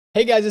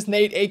Hey guys, it's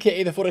Nate,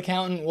 aka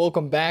TheFutAccountant.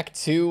 Welcome back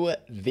to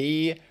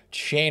the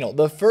channel.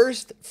 The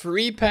first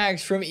free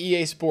packs from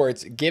EA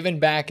Sports given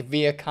back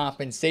via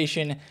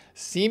compensation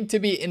seem to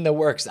be in the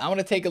works. I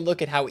want to take a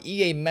look at how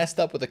EA messed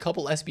up with a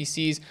couple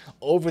SBCs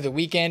over the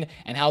weekend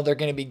and how they're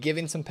going to be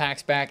giving some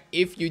packs back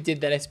if you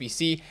did that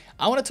SBC.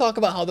 I want to talk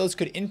about how those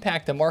could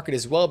impact the market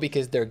as well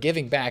because they're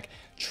giving back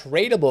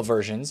tradable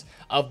versions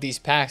of these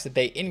packs that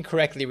they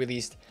incorrectly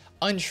released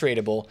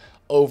untradeable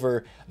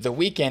over the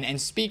weekend. And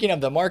speaking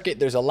of the market,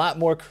 there's a lot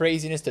more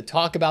craziness to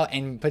talk about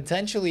and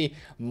potentially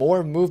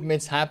more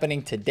movements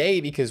happening today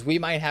because we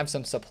might have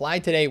some supply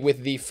today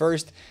with the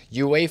first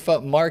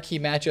UEFA marquee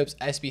matchups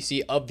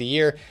SBC of the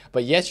year.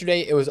 But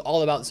yesterday it was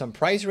all about some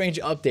price range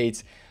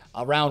updates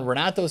around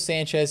Renato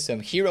Sanchez,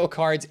 some hero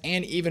cards,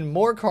 and even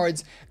more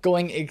cards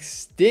going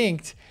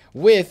extinct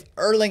with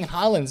Erling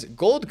Haaland's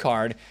gold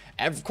card.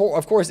 Of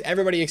course,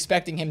 everybody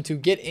expecting him to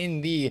get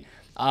in the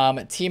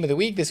team of the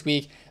week this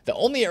week. The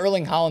only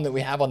Erling Haaland that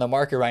we have on the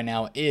market right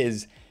now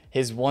is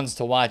his ones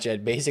to watch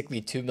at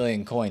basically 2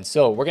 million coins.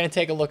 So we're going to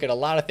take a look at a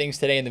lot of things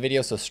today in the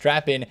video. So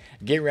strap in,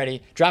 get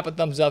ready, drop a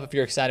thumbs up if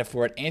you're excited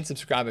for it, and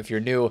subscribe if you're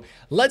new.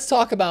 Let's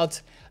talk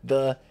about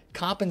the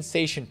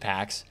compensation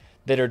packs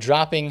that are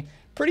dropping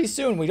pretty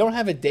soon. We don't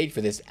have a date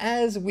for this,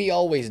 as we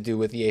always do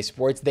with EA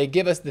Sports. They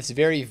give us this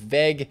very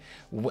vague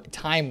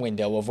time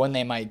window of when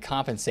they might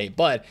compensate,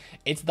 but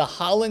it's the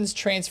Haaland's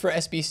transfer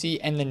SBC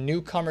and the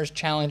Newcomers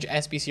Challenge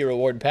SBC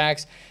reward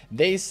packs.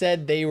 They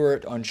said they were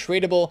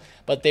untradeable,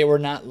 but they were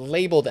not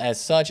labeled as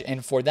such,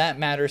 and for that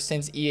matter,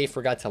 since EA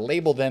forgot to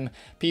label them,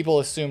 people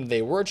assumed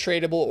they were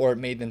tradable, or it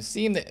made them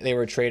seem that they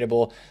were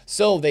tradable.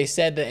 So they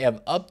said they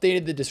have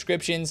updated the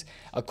descriptions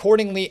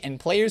accordingly, and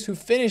players who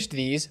finished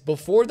these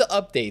before the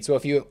update, so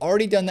if you have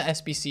already done the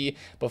SBC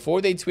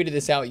before they tweeted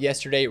this out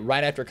yesterday,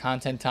 right after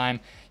content time,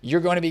 you're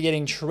going to be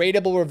getting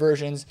tradable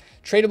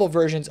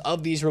versions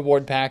of these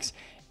reward packs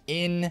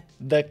in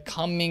the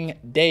coming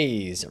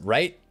days,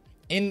 right?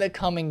 In the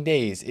coming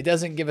days. It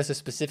doesn't give us a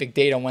specific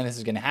date on when this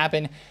is going to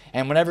happen.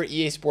 And whenever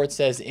EA Sports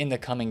says in the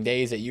coming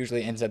days, it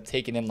usually ends up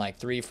taking them like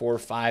 3, 4,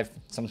 5,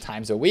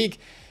 sometimes a week.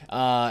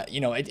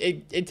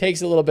 It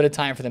takes a little bit of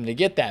time for them to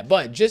get that.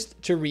 But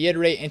just to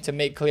reiterate and to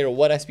make clear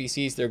what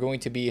SBCs they're going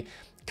to be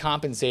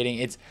compensating,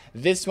 it's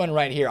this one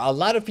right here. A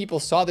lot of people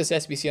saw this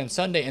SBC on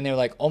Sunday and they were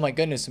like, oh my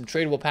goodness, some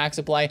tradable pack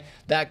supply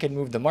that could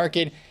move the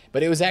market,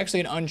 but it was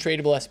actually an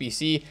untradeable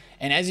SBC.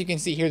 And as you can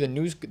see here, the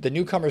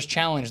Newcomers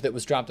Challenge that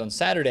was dropped on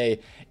Saturday,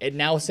 it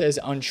now says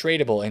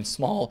untradeable in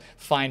small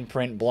fine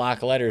print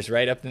block letters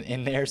right up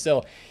in there.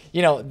 So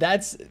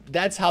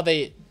that's how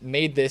they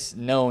made this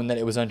known that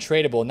it was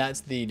untradeable, and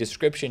that's the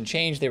description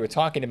change they were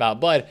talking about.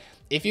 But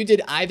if you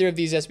did either of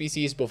these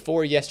SBCs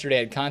before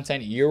yesterday at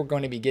content, you're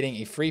going to be getting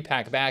a free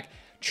pack back,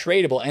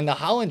 tradable. And the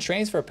Haaland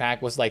transfer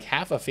pack was like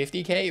half a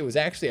 50K. It was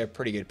actually a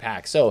pretty good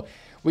pack. So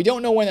we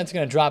don't know when that's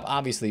going to drop,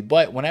 obviously,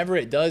 but whenever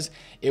it does,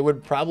 it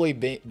would probably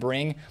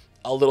bring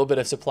a little bit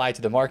of supply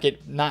to the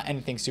market. Not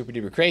anything super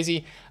duper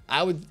crazy.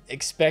 I would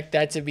expect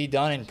that to be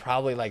done in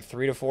probably like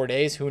 3 to 4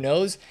 days. Who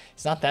knows?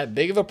 It's not that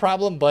big of a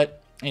problem,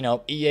 but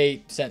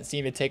EA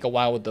seem to take a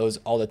while with those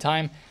all the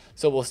time.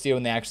 So we'll see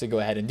when they actually go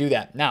ahead and do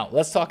that. Now,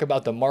 let's talk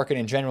about the market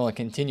in general and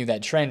continue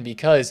that trend,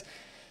 because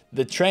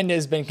the trend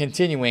has been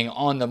continuing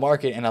on the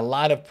market and a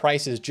lot of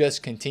prices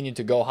just continue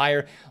to go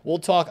higher. We'll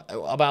talk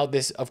about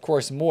this, of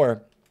course,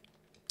 more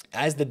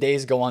as the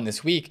days go on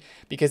this week,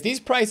 because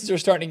these prices are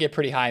starting to get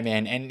pretty high,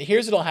 man. And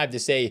here's what I'll have to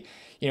say.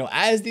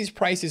 As these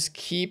prices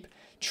keep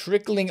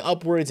trickling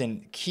upwards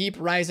and keep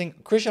rising,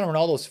 Cristiano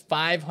Ronaldo's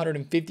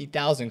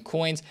 550,000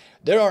 coins,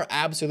 there are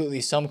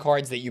absolutely some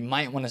cards that you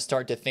might want to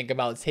start to think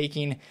about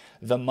taking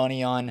the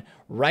money on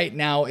right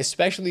now,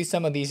 especially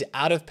some of these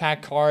out of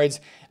pack cards,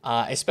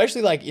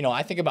 especially like,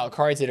 I think about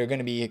cards that are going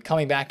to be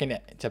coming back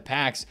into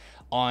packs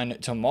on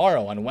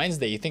tomorrow, on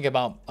Wednesday. You think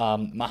about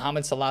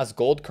Mohamed Salah's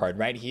gold card,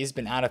 right? He's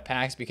been out of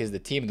packs because the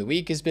team of the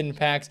week has been in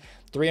packs.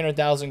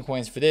 300,000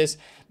 coins for this.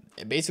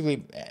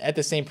 Basically at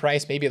the same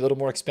price, maybe a little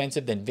more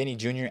expensive than Vinny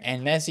Jr.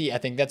 and Messi. I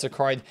think that's a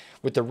card,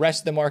 with the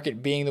rest of the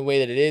market being the way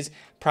that it is,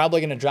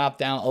 probably going to drop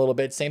down a little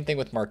bit. Same thing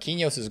with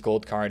Marquinhos'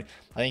 gold card.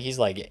 I think he's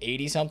like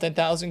 80 something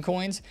thousand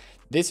coins.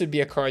 This would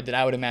be a card that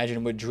I would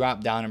imagine would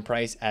drop down in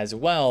price as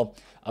well,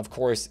 of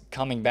course,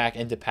 coming back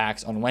into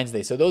packs on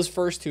Wednesday. So those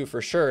first two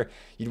for sure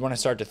you'd want to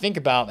start to think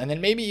about, and then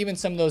maybe even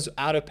some of those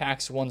out of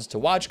packs ones to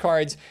watch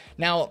cards.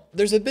 Now,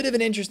 there's a bit of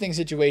an interesting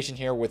situation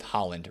here with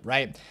Haaland,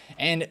 right?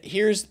 And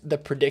here's the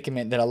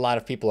predicament that a lot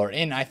of people are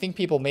in. I think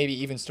people maybe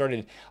even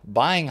started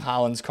buying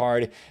Haaland's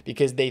card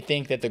because they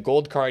think that the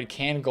gold card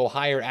can go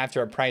higher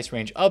after a price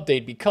range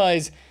update,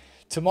 because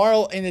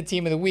tomorrow in the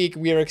team of the week,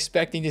 we are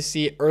expecting to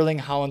see Erling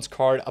Haaland's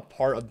card a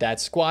part of that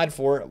squad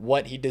for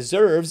what he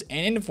deserves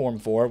and in form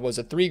for was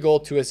a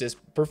 3-goal,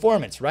 2-assist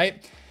performance,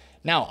 right?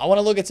 Now, I want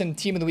to look at some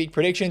team of the week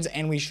predictions,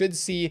 and we should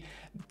start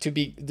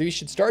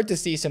to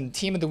see some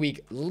team of the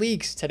week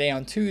leaks today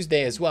on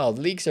Tuesday as well.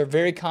 Leaks are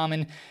very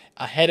common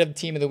ahead of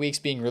team of the weeks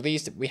being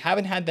released. We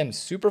haven't had them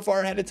super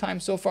far ahead of time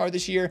so far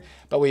this year,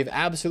 but we've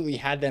absolutely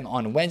had them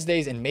on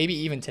Wednesdays, and maybe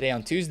even today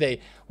on Tuesday,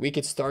 we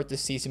could start to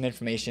see some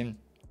information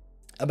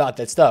about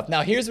that stuff.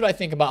 Now, here's what I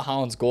think about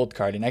Haaland's gold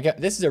card, and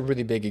this is a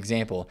really big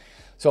example.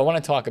 So I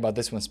want to talk about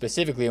this one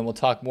specifically, and we'll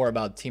talk more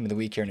about team of the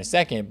week here in a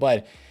second,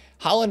 but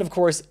Haaland, of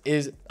course,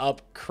 is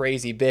up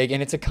crazy big,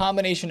 and it's a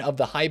combination of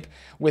the hype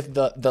with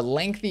the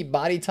lengthy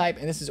body type,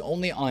 and this is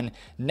only on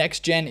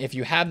next gen. If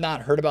you have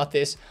not heard about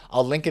this,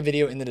 I'll link a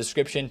video in the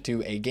description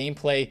to a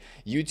gameplay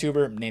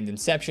YouTuber named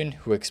Inception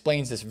who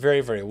explains this very,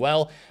 very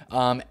well.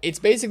 It's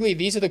basically,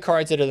 these are the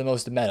cards that are the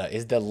most meta,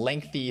 is the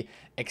lengthy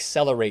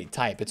accelerate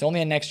type. It's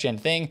only a next gen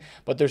thing,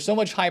 but there's so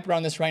much hype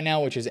around this right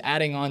now, which is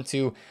adding on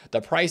to the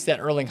price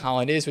that Erling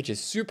Haaland is, which is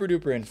super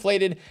duper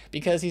inflated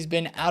because he's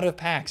been out of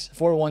packs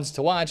for ones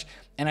to watch.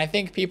 And I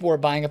think people were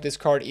buying up this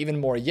card even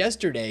more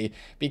yesterday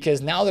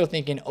because now they're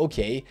thinking,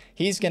 okay,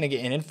 he's going to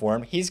get in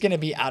form. He's going to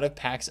be out of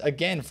packs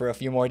again for a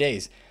few more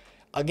days.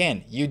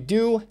 Again, you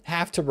do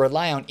have to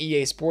rely on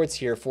EA Sports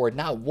here for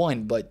not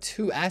one, but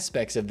two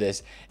aspects of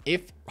this.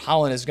 If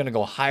Haaland is going to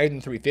go higher than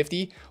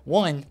 350,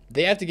 one,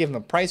 they have to give him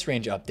a price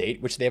range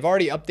update, which they've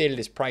already updated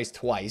his price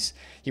twice.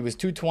 He was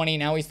 220,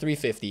 now he's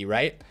 350,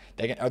 right?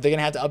 Are they going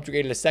to have to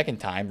upgrade it a second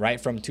time, right?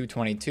 From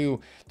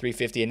 222,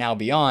 350, and now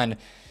beyond.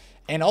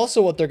 And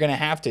also what they're going to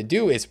have to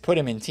do is put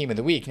him in team of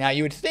the week. Now,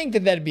 you would think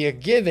that that'd be a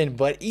given,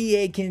 but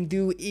EA can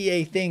do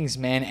EA things,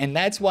 man. And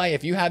that's why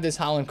if you have this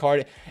Haaland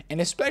card, and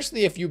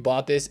especially if you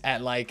bought this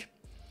at like,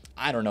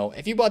 I don't know,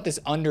 if you bought this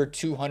under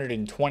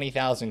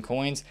 220,000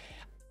 coins,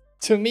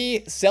 to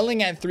me,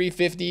 selling at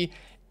 350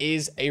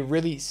 is a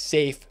really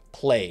safe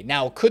play.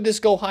 Now, could this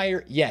go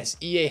higher? Yes.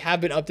 EA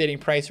have been updating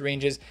price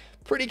ranges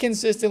pretty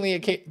consistently.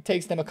 It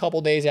takes them a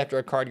couple days after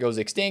a card goes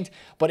extinct,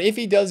 but if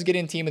he does get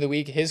in team of the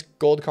week, his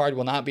gold card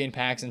will not be in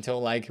packs until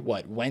like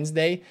what,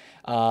 Wednesday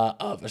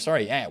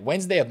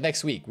Wednesday of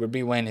next week would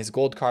be when his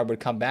gold card would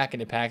come back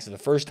into packs for the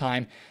first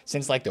time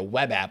since like the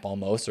web app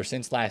almost, or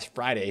since last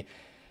Friday.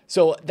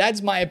 So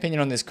that's my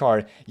opinion on this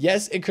card.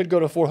 Yes, it could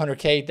go to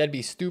 400k. That'd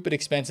be stupid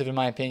expensive in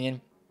my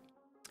opinion.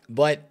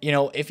 But, you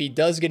know, if he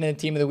does get in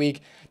the team of the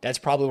week, that's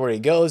probably where he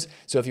goes.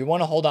 So if you want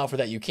to hold out for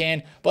that, you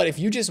can. But if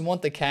you just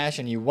want the cash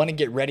and you want to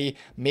get ready,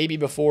 maybe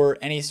before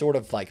any sort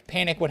of like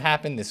panic would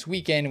happen this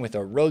weekend with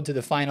a road to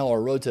the final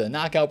or road to the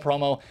knockout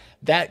promo,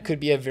 that could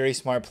be a very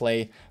smart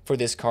play for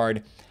this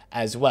card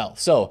as well.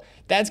 So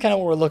that's kind of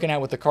what we're looking at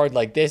with a card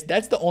like this.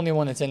 That's the only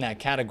one that's in that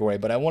category,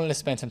 but I wanted to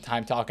spend some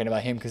time talking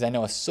about him because I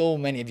know so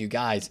many of you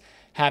guys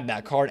have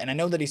that card, and I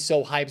know that he's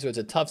so hyped, so it's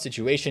a tough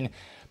situation.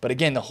 But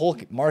again, the whole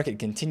market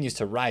continues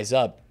to rise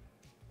up,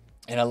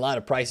 and a lot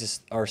of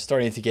prices are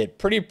starting to get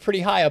pretty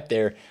high up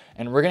there,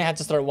 and we're gonna have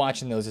to start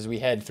watching those as we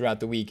head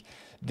throughout the week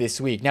this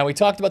week. Now, we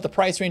talked about the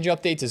price range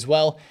updates as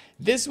well.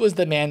 This was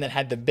the man that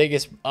had the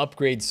biggest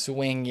upgrade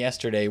swing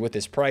yesterday with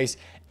his price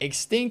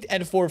extinct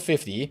at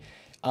 450.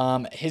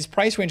 His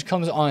price range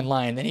comes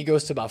online, then he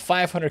goes to about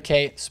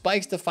 500k,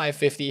 spikes to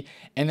 550,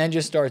 and then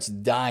just starts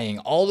dying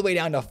all the way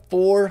down to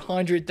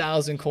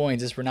 400,000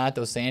 coins. This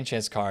Renato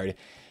Sanchez card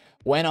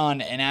went on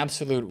an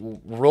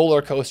absolute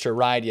roller coaster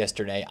ride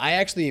yesterday. I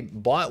actually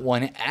bought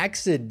one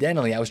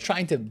accidentally. I was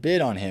trying to bid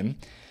on him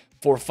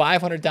for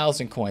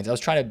 500,000 coins. I was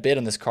trying to bid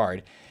on this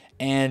card,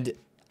 and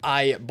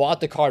I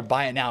bought the card,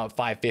 buy it now at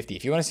 550.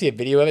 If you want to see a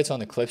video of it, it's on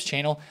the Clips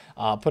channel.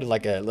 I'll put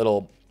like a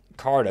little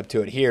card up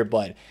to it here,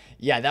 but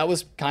yeah, that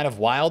was kind of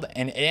wild,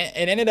 and it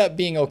ended up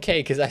being okay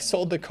because I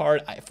sold the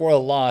card for a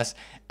loss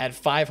at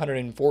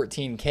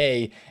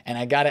 514k, and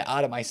I got it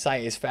out of my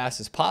site as fast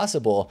as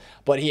possible,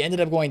 but he ended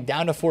up going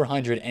down to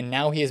 400, and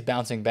now he is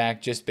bouncing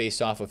back just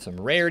based off of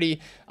some rarity,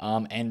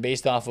 and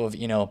based off of,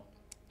 you know,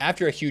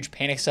 after a huge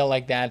panic sell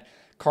like that,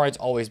 cards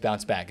always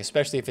bounce back,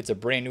 especially if it's a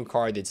brand new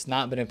card that's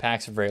not been in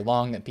packs for very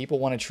long that people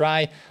want to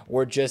try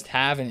or just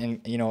have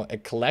and you know,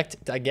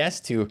 collect, I guess,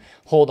 to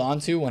hold on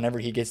to whenever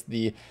he gets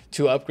the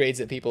 2 upgrades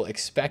that people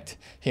expect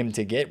him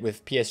to get,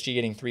 with PSG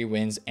getting 3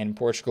 wins and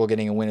Portugal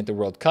getting a win at the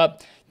World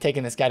Cup,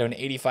 taking this guy to an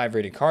 85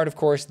 rated card. Of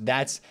course,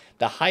 that's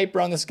the hype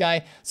around this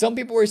guy. Some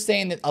people were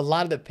saying that a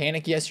lot of the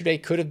panic yesterday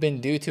could have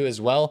been due to as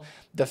well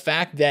the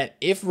fact that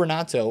if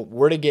Renato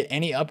were to get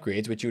any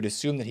upgrades, which you would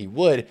assume that he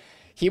would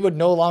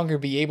no longer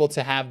be able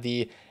to have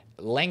the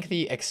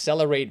lengthy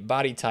accelerate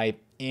body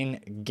type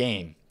in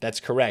game. That's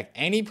correct.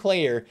 Any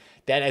player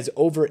that has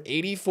over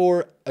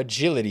 84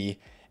 agility,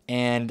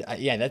 and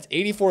yeah, that's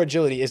 84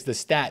 agility is the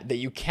stat that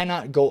you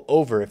cannot go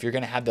over if you're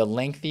going to have the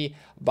lengthy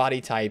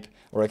body type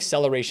or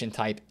acceleration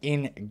type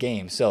in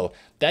game. So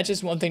that's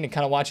just one thing to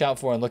kind of watch out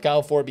for and look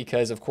out for,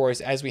 because of course,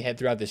 as we head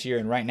throughout this year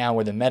and right now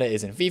where the meta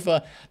is in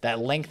FIFA, that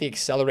lengthy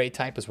accelerate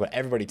type is what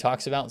everybody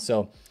talks about.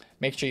 So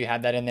make sure you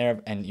have that in there,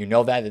 and you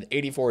know that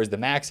 84 is the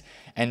max,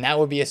 and that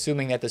would be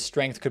assuming that the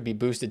strength could be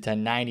boosted to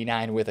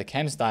 99 with a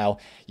chem style.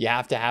 You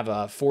have to have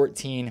a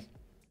 14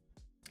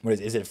 what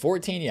is it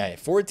 14? Yeah,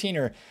 14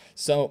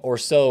 or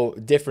so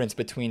difference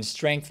between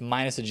strength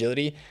minus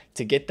agility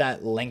to get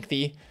that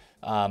lengthy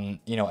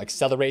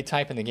accelerate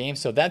type in the game.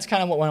 So that's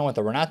kind of what went on with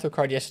the Renato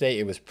card yesterday.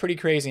 It was pretty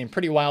crazy and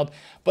pretty wild.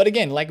 But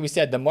again, like we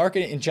said, the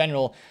market in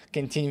general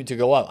continued to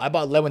go up. I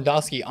bought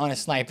Lewandowski on a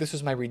snipe. This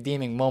was my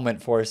redeeming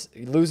moment for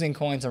losing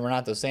coins on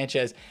Renato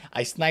Sanchez.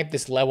 I sniped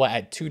this Lewa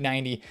at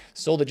 290,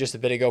 sold it just a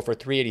bit ago for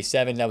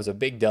 387. That was a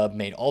big dub,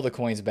 made all the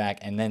coins back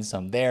and then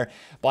some there.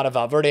 Bought a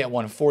Valverde at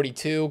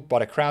 142,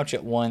 bought a Crouch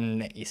at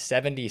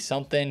 170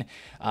 something.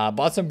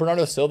 Bought some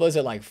Bernardo Silvas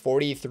at like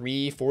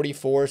 43,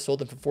 44, sold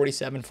them for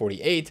 47,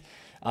 48.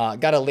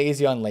 Got a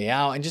lazy on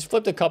layout and just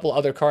flipped a couple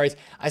other cards.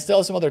 I still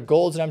have some other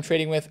golds that I'm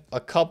trading with, a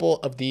couple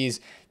of these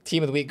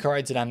Team of the Week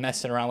cards that I'm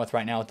messing around with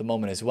right now at the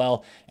moment as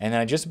well. And then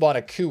I just bought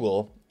a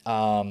Cool,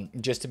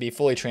 just to be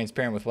fully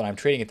transparent with what I'm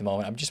trading at the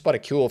moment. I've just bought a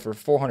Cool for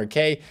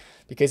 400K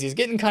because he's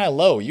getting kind of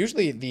low.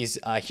 Usually these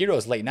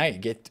heroes late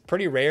night get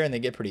pretty rare and they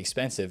get pretty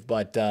expensive.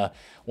 But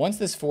once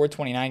this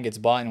 429 gets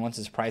bought and once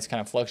his price kind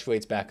of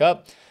fluctuates back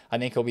up, I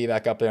think he'll be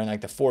back up there in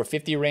like the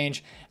 450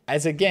 range.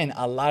 As again,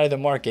 a lot of the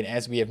market,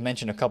 as we have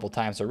mentioned a couple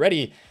times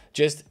already,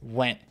 just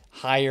went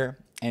higher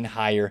and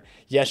higher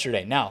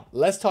yesterday. Now,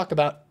 let's talk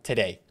about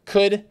today.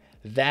 Could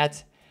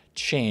that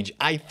change?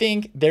 I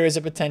think there is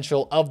a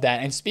potential of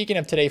that. And speaking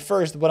of today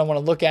first, what I want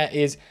to look at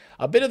is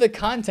a bit of the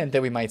content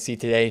that we might see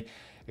today.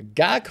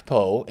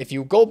 Gakpo, if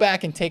you go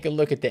back and take a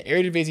look at the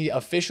Eredivisie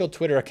official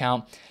Twitter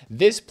account,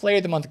 this Player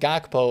of the Month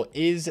Gakpo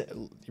is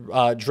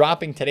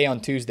dropping today on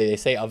Tuesday. They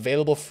say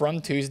available from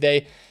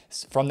Tuesday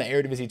from the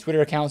Eredivisie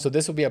Twitter account. So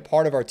this will be a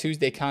part of our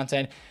Tuesday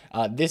content.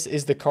 This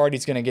is the card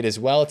he's going to get as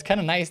well. It's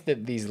kind of nice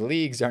that these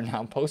leagues are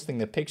now posting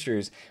the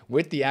pictures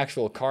with the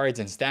actual cards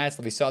and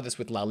stats. We saw this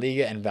with La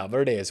Liga and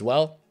Valverde as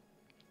well.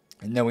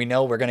 And then we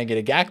know we're going to get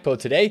a Gakpo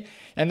today,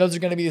 and those are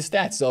going to be the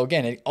stats. So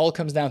again, it all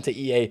comes down to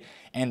EA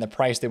and the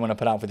price they want to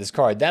put out for this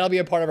card. That'll be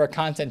a part of our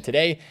content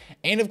today.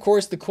 And of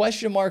course, the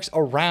question marks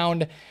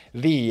around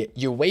the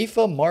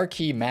UEFA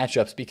marquee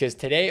matchups, because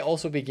today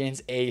also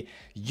begins a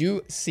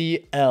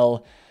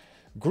UCL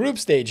group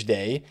stage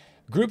day.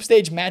 Group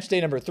stage match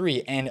day number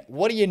 3. And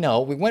what do you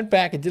know? We went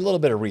back and did a little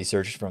bit of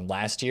research from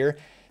last year.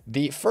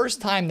 The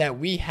first time that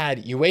we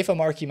had UEFA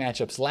marquee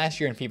matchups last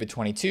year in FIFA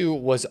 22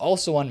 was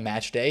also on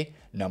match day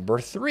number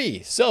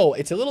 3. So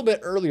it's a little bit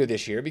earlier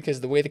this year because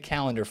of the way the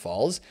calendar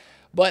falls.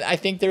 But I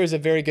think there is a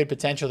very good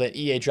potential that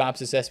EA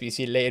drops this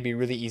SBC today. It'd be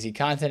really easy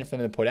content for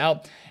them to put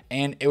out.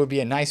 And it would be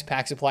a nice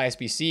pack supply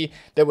SBC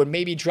that would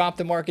maybe drop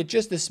the market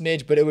just a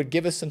smidge, but it would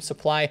give us some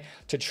supply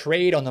to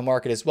trade on the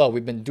market as well.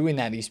 We've been doing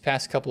that these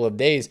past couple of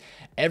days.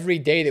 Every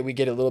day that we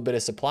get a little bit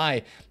of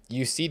supply,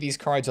 you see these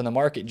cards on the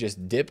market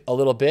just dip a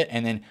little bit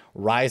and then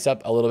rise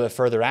up a little bit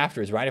further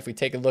afterwards, right? If we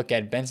take a look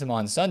at Benzema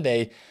on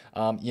Sunday,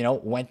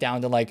 went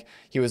down to like,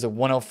 he was a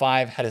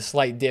 105, had a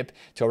slight dip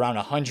to around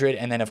 100.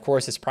 And then of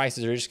course his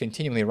prices are just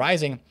continually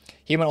rising.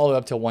 He went all the way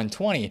up to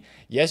 120.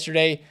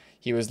 Yesterday,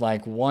 he was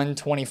like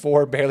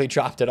 124, barely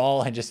dropped at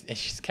all, and it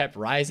just kept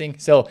rising.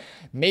 So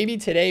maybe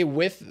today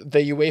with the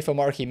UEFA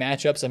marquee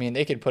matchups, I mean,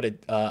 they could put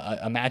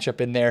a matchup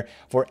in there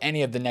for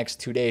any of the next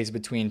 2 days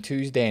between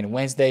Tuesday and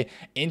Wednesday.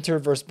 Inter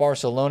versus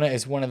Barcelona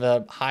is one of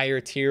the higher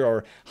tier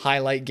or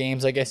highlight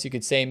games, I guess you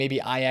could say. Maybe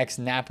Ajax,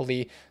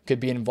 Napoli could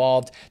be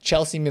involved.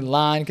 Chelsea,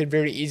 Milan could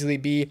very easily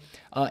be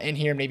in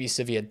here. Maybe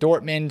Sevilla,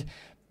 Dortmund.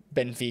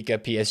 Benfica,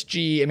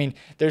 PSG. I mean,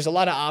 there's a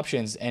lot of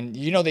options, and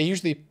they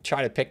usually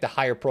try to pick the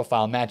higher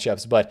profile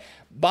matchups, but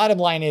bottom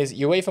line is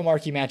UEFA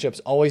marquee matchups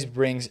always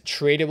brings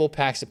tradable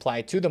pack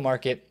supply to the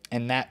market,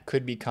 and that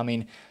could be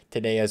coming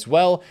today as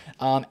well.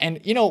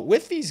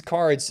 With these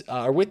cards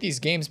or with these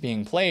games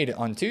being played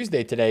on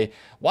Tuesday today,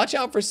 watch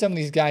out for some of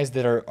these guys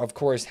that are, of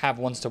course, have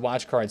ones to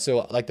watch cards.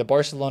 So like the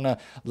Barcelona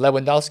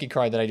Lewandowski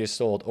card that I just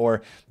sold,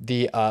 or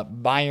the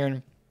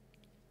Bayern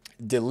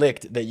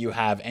Delict that you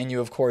have, and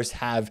you of course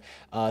have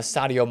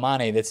Sadio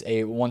Mane, that's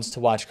a ones to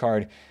watch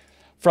card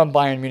from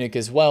Bayern Munich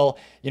as well.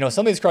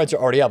 Some of these cards are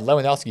already up.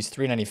 Lewandowski's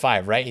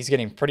 395, right? He's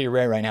getting pretty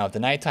rare right now. At the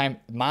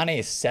nighttime, Mane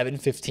is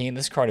 715.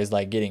 This card is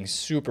like getting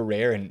super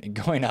rare and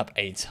going up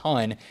a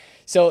ton.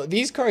 So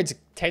these cards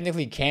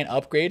technically can't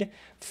upgrade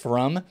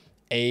from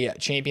a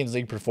Champions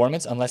League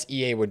performance unless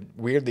EA would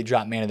weirdly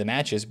drop man of the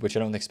matches, which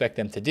I don't expect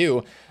them to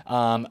do.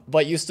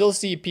 But you still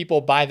see people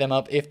buy them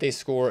up if they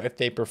score, if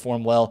they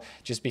perform well,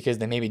 just because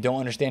they maybe don't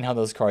understand how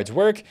those cards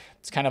work.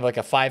 It's kind of like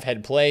a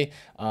 5-head play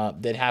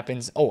that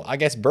happens. Oh, I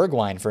guess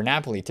Bergwijn for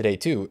Napoli today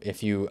too,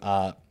 if you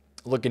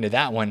look into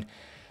that one.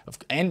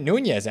 And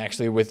Nunez,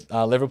 actually, with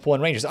Liverpool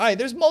and Rangers. All right,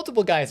 there's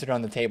multiple guys that are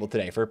on the table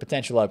today for a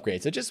potential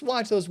upgrade. So just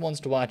watch those ones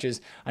to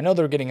watches. I know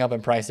they're getting up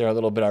in price there a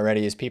little bit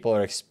already as people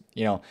are,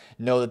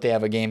 know that they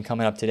have a game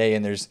coming up today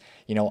and there's,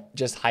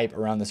 just hype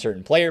around the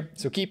certain player.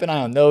 So keep an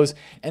eye on those.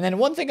 And then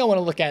one thing I want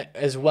to look at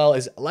as well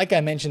is, like I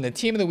mentioned, the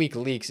Team of the Week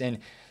leaks. And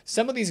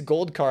some of these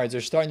gold cards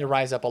are starting to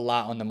rise up a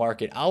lot on the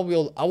market. I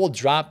will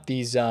drop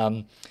these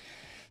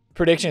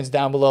predictions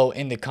down below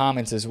in the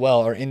comments as well,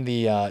 or in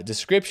the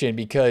description,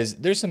 because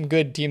there's some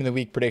good Team of the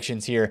Week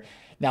predictions here.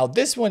 Now,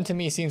 this one to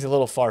me seems a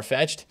little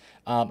far-fetched.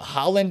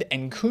 Haaland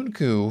and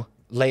Kunku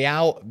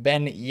Leao,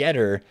 Ben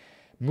Yedder,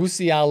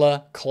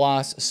 Musiala,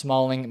 Klaus,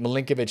 Smalling,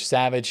 Milinkovic,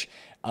 Savic.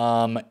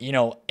 You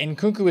know,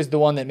 Nkunku is the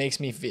one that makes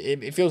me,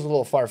 it feels a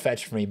little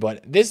far-fetched for me,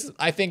 but this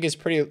I think is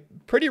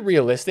pretty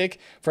realistic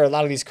for a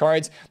lot of these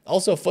cards.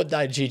 Also,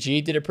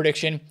 Foot.gg did a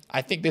prediction.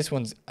 I think this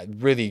one's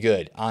really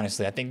good,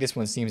 honestly. I think this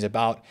one seems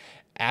about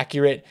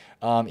accurate.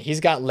 He's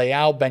got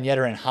Leao, Ben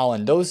Yedder, and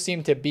Haaland. Those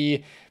seem to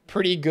be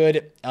pretty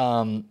good,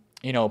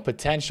 you know,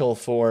 potential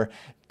for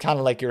kind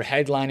of like your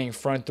headlining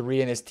front three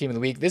in this team of the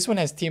week. This one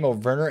has Timo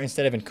Werner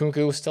instead of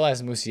Nkunku. Still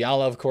has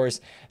Musiala, of course.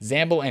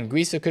 Zambo and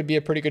Guisa could be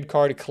a pretty good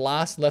card.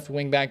 Klaas, left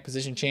wing back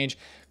position change,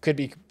 could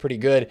be pretty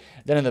good.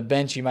 Then on the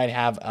bench, you might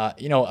have,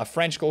 you know, a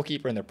French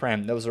goalkeeper in the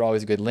Prem. Those are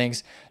always good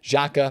links.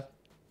 Xhaka,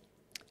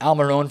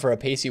 Almiron for a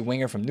pacey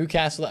winger from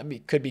Newcastle.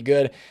 That could be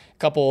good. A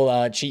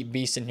couple cheap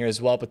beasts in here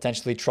as well,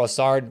 potentially.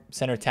 Trossard,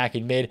 center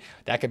attacking mid.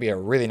 That could be a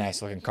really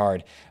nice looking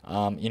card.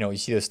 You know, you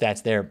see those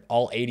stats there,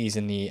 all 80s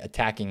in the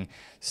attacking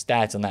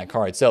stats on that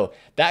card. So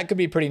that could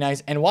be pretty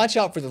nice. And watch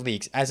out for the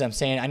leaks. As I'm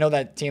saying, I know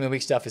that team of the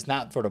week stuff is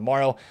not for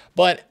tomorrow,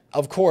 but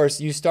of course,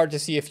 you start to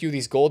see a few of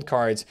these gold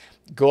cards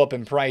go up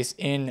in price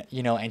in,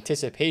 you know,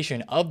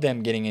 anticipation of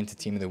them getting into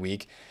team of the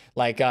week.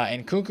 Like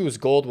Nkunku's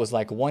gold was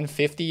like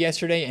 150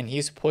 yesterday, and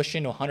he's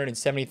pushing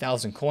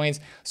 170,000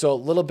 coins. So a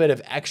little bit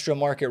of extra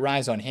market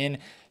rise on him.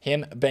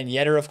 Ben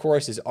Yedder, of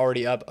course, is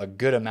already up a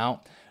good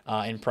amount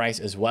in price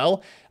as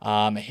well.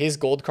 His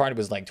gold card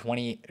was like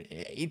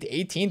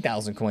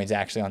 18,000 coins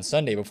actually on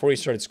Sunday before he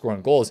started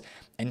scoring goals.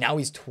 And now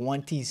he's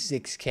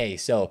 26K.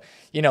 So,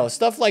 you know,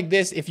 stuff like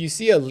this, if you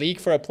see a leak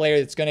for a player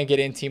that's going to get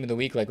in team of the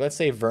week, like let's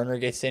say Werner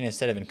gets in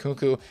instead of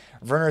Nkunku.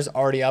 Werner's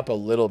already up a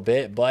little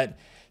bit, but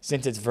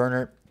since it's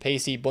Werner,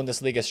 pacey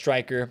Bundesliga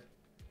striker,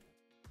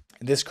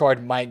 this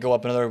card might go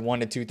up another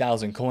 1,000 to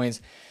 2,000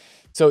 coins.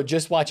 So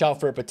just watch out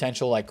for a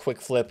potential like quick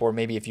flip, or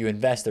maybe if you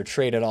invest or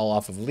trade it all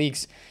off of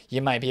leaks,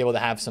 you might be able to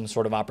have some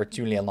sort of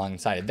opportunity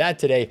alongside of that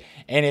today.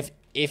 And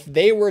if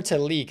they were to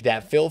leak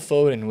that Phil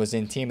Foden was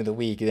in team of the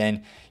week,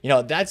 then, you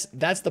know, that's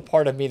the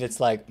part of me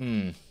that's like,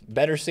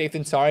 better safe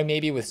than sorry,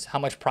 maybe, with how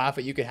much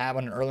profit you could have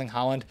on an Erling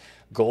Haaland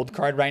gold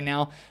card right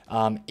now.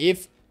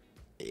 If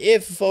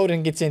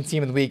Foden gets in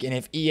team of the week, and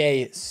if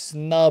EA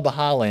snub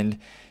Haaland,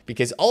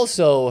 because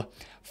also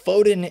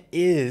Foden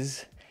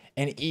is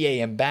an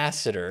EA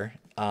ambassador,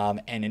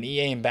 and an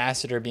EA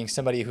ambassador being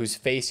somebody whose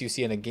face you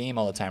see in the game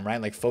all the time, right?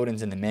 Like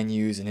Foden's in the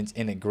menus and it's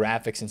in the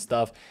graphics and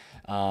stuff.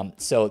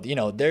 So, you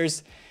know,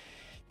 there's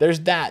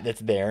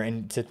that's there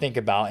and to think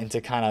about and to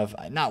kind of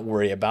not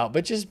worry about,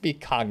 but just be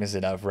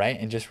cognizant of, right?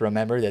 And just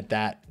remember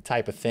that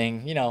type of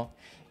thing, you know,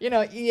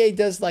 EA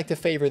does like to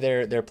favor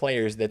their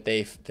players that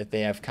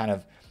they have kind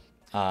of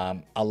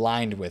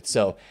aligned with.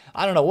 So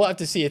I don't know, we'll have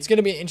to see. It's going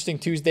to be an interesting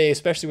Tuesday,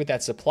 especially with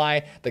that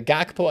supply. The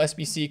Gakpo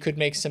SBC could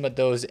make some of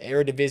those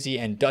Eredivisie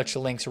and Dutch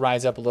links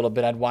rise up a little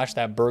bit. I'd watch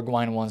that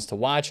Bergwijn ones to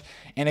watch.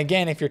 And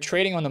again, if you're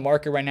trading on the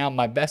market right now,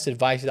 my best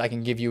advice that I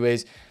can give you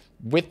is,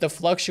 with the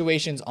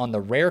fluctuations on the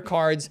rare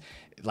cards,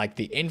 like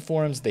the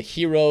informs, the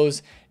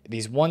heroes,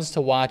 these ones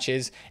to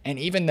watches, and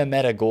even the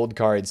meta gold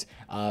cards,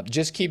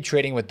 just keep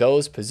trading with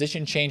those.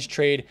 Position change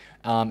trade,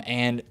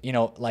 and, you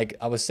know, like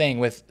I was saying,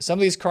 with some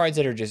of these cards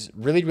that are just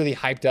really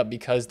hyped up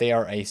because they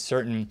are a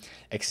certain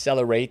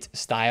accelerate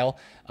style.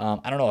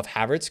 I don't know if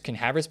can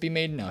Havertz be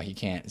made? No, he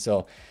can't.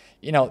 So,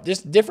 you know,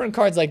 just different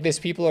cards like this,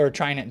 people are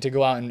trying to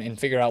go out and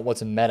figure out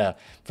what's a meta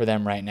for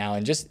them right now.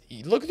 And just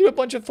look through a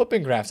bunch of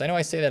flipping graphs. I know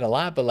I say that a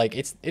lot, but like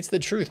it's the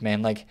truth,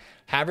 man. Like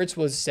Havertz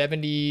was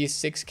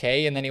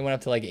 76K and then he went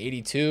up to like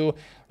 82.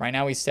 Right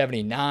now he's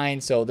 79.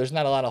 So there's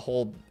not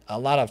a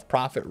lot of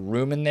profit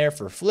room in there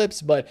for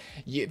flips. But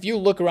if you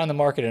look around the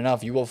market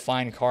enough, you will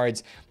find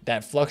cards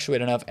that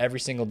fluctuate enough every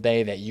single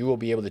day that you will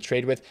be able to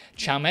trade with.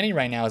 Choumeni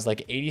right now is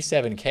like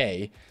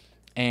 87K.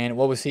 And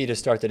what was he to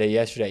start the day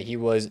yesterday? He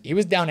was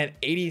down at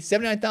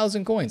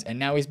 79,000 coins, and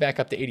now he's back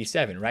up to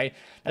 87, right?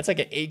 That's like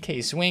an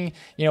 8K swing.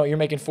 You know, you're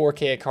making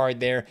 4K a card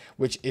there,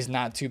 which is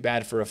not too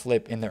bad for a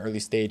flip in the early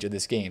stage of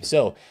this game.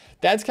 So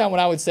that's kind of what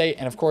I would say.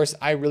 And of course,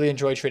 I really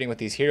enjoy trading with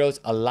these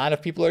heroes. A lot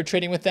of people are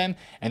trading with them,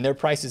 and their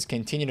prices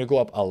continue to go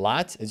up a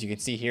lot, as you can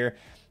see here.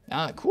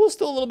 Cool,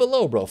 still a little bit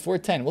low, bro.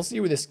 410. We'll see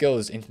where this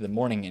goes into the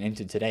morning and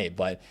into today,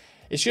 but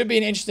it should be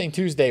an interesting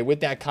Tuesday with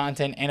that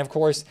content. And of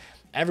course,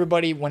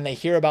 everybody, when they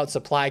hear about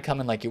supply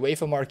coming, like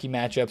UEFA marquee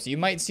matchups, you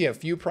might see a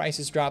few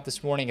prices drop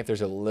this morning if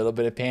there's a little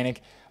bit of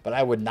panic, but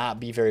I would not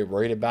be very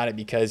worried about it,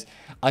 because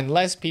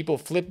unless people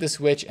flip the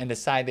switch and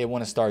decide they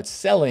want to start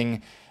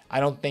selling, I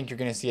don't think you're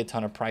going to see a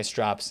ton of price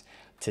drops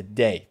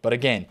today. But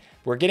again,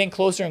 we're getting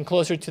closer and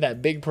closer to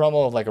that big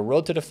promo of like a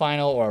road to the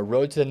final or a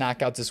road to the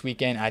knockouts this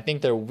weekend. I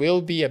think there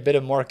will be a bit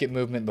of market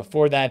movement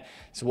before that,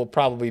 so we'll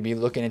probably be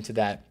looking into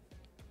that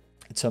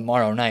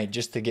tomorrow night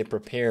just to get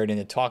prepared and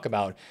to talk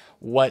about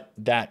what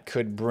that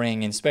could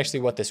bring, and especially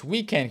what this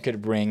weekend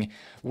could bring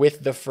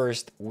with the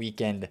first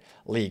weekend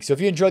league. So if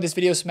you enjoyed this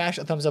video, smash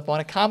a thumbs up on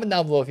it, comment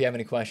down below if you have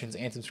any questions,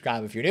 and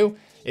subscribe if you're new.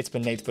 It's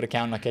been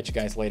TheFutAccountant. I'll catch you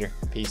guys later.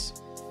 Peace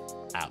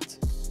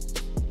out.